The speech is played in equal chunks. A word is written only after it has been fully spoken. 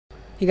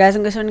Hey guys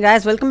and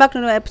guys, welcome back to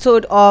another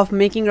episode of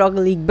Making Rocket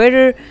League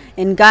Better.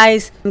 And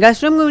guys,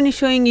 today I'm going to be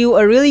showing you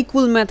a really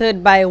cool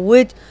method by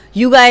which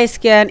you guys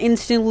can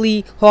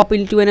instantly hop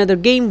into another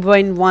game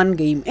when one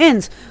game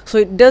ends. So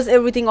it does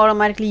everything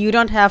automatically. You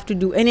don't have to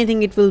do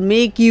anything. It will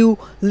make you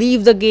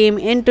leave the game,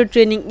 enter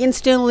training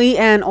instantly,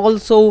 and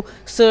also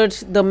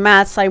search the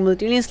match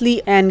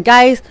simultaneously. And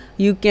guys,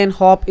 you can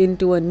hop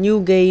into a new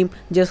game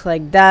just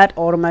like that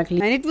automatically,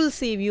 and it will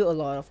save you a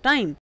lot of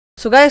time.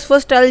 So guys,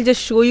 first I'll just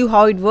show you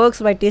how it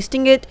works by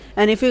testing it,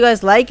 and if you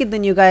guys like it,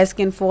 then you guys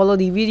can follow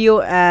the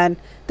video and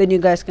then you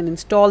guys can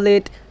install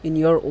it in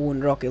your own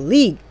Rocket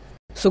League.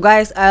 So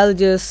guys, I'll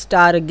just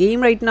start a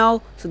game right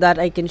now so that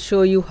I can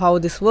show you how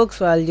this works.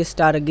 So I'll just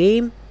start a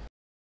game.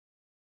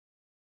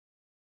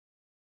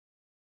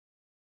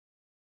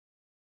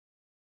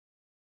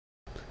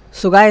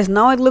 So guys,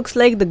 now it looks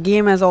like the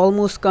game has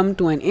almost come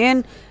to an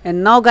end,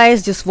 and now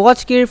guys, just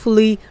watch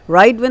carefully.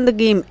 Right when the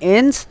game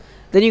ends,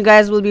 then you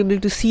guys will be able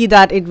to see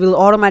that it will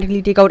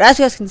automatically take out. As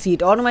you guys can see,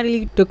 it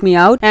automatically took me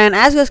out, and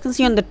as you guys can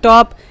see on the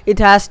top, it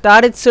has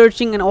started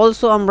searching, and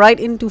also I'm right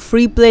into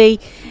free play,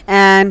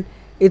 and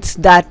it's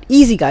that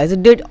easy guys.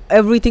 It did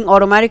everything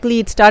automatically.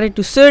 It started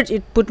to search,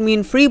 it put me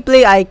in free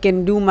play. I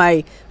can do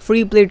my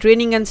free play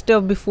training and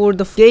stuff before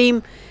the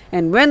game,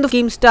 and when the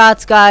game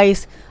starts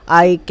guys,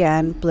 I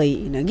can play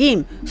in a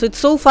game. So it's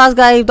so fast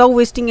guys. Without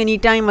wasting any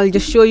time, I'll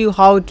just show you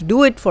how to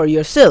do it for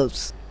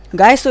yourselves.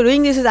 Guys, so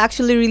doing this is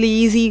actually really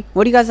easy.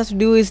 What you guys have to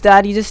do is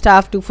that you just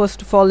have to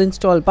first of all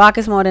install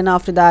Bakismod, and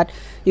after that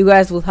you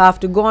guys will have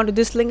to go on to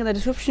this link in the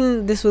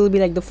description. This will be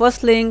like the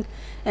first link,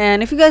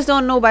 and if you guys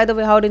don't know by the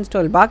way how to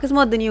install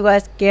Bakismod, then you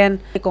guys can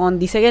click on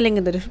the second link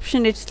in the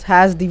description. It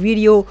has the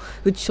video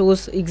which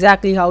shows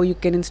exactly how you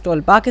can install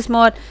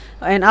Bakismod,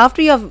 and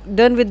after you have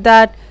done with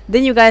that,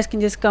 then you guys can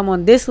just come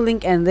on this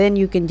link and then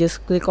you can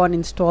just click on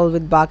install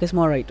with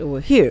Bakismod right over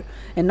here.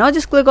 And now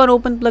just click on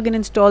open plugin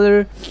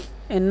installer,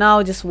 and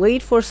now just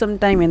wait for some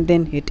time and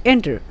then hit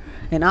enter.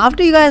 And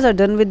after you guys are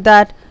done with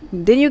that,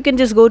 then you can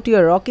just go to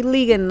your Rocket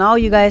League, and now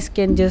you guys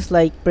can just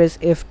like press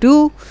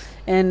F2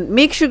 and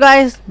make sure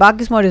guys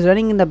Bakismod is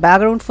running in the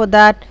background. For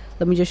that,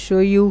 let me just show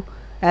you.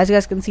 As you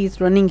guys can see, it's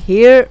running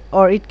here,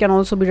 or it can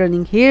also be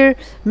running here.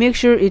 Make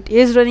sure it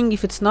is running.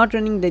 If it's not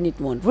running, then it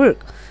won't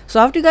work. So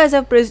after you guys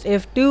have pressed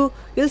F2,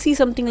 you'll see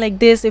something like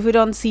this. If you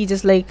don't see,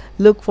 just like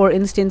look for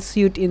instant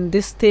suit in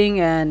this thing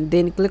and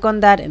then click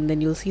on that, and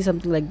then you'll see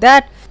something like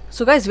that.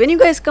 So guys, when you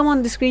guys come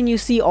on the screen, you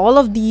see all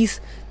of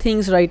these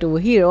things right over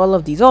here, all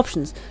of these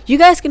options. You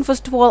guys can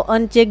first of all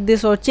uncheck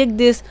this or check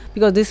this,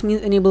 because this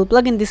means enable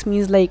plugin. This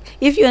means like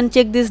if you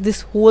uncheck this,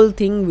 this whole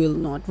thing will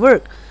not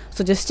work.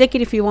 So just check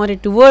it if you want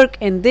it to work,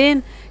 and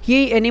then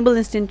here enable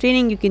instant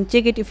training. You can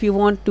check it if you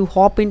want to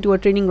hop into a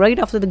training right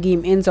after the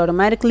game ends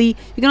automatically.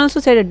 You can also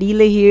set a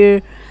delay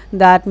here.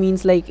 That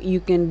means like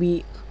you can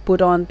be put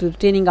on to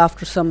training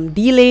after some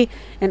delay.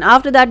 And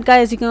after that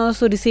guys, you can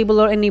also disable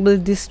or enable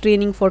this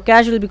training for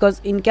casual, because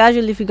in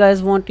casual, if you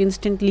guys want to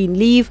instantly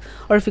leave,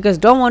 or if you guys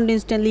don't want to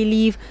instantly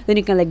leave, then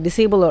you can like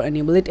disable or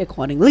enable it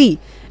accordingly.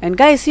 And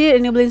guys, here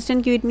enable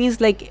instant queue, it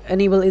means like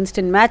enable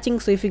instant matching.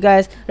 So if you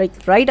guys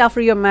right after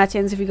your match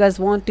ends, if you guys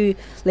want to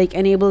like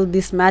enable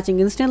this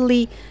matching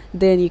instantly,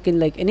 then you can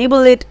like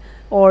enable it,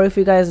 or if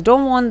you guys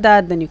don't want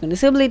that, then you can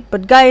disable it.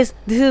 But guys,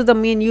 this is the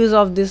main use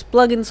of this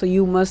plugin, so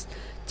you must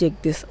check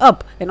this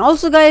up. And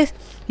also guys,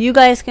 you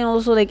guys can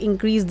also like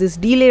increase this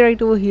delay right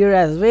over here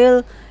as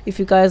well, if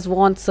you guys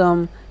want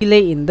some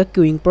delay in the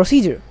queuing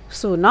procedure.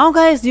 So now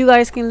guys, you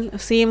guys can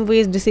same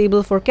ways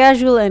disable for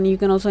casual, and you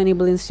can also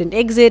enable instant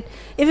exit.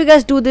 If you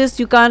guys do this,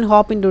 you can't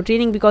hop into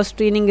training, because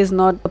training is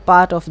not a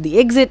part of the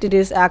exit, it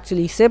is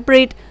actually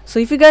separate. So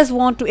if you guys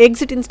want to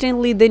exit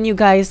instantly, then you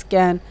guys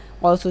can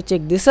also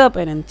check this up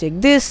and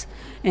uncheck this,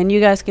 and you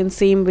guys can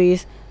same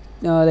ways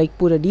like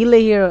put a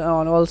delay here,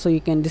 and also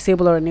you can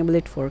disable or enable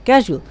it for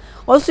casual.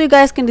 Also you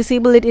guys can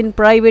disable it in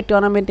private,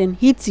 tournament, and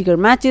heat seeker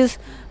matches,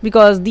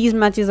 because these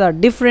matches are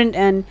different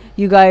and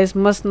you guys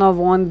must not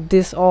want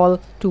this all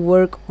to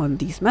work on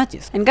these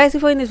matches. And guys,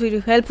 if you find this video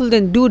helpful,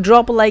 then do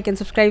drop a like and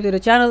subscribe to the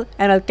channel,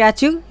 and I'll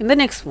catch you in the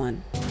next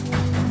one.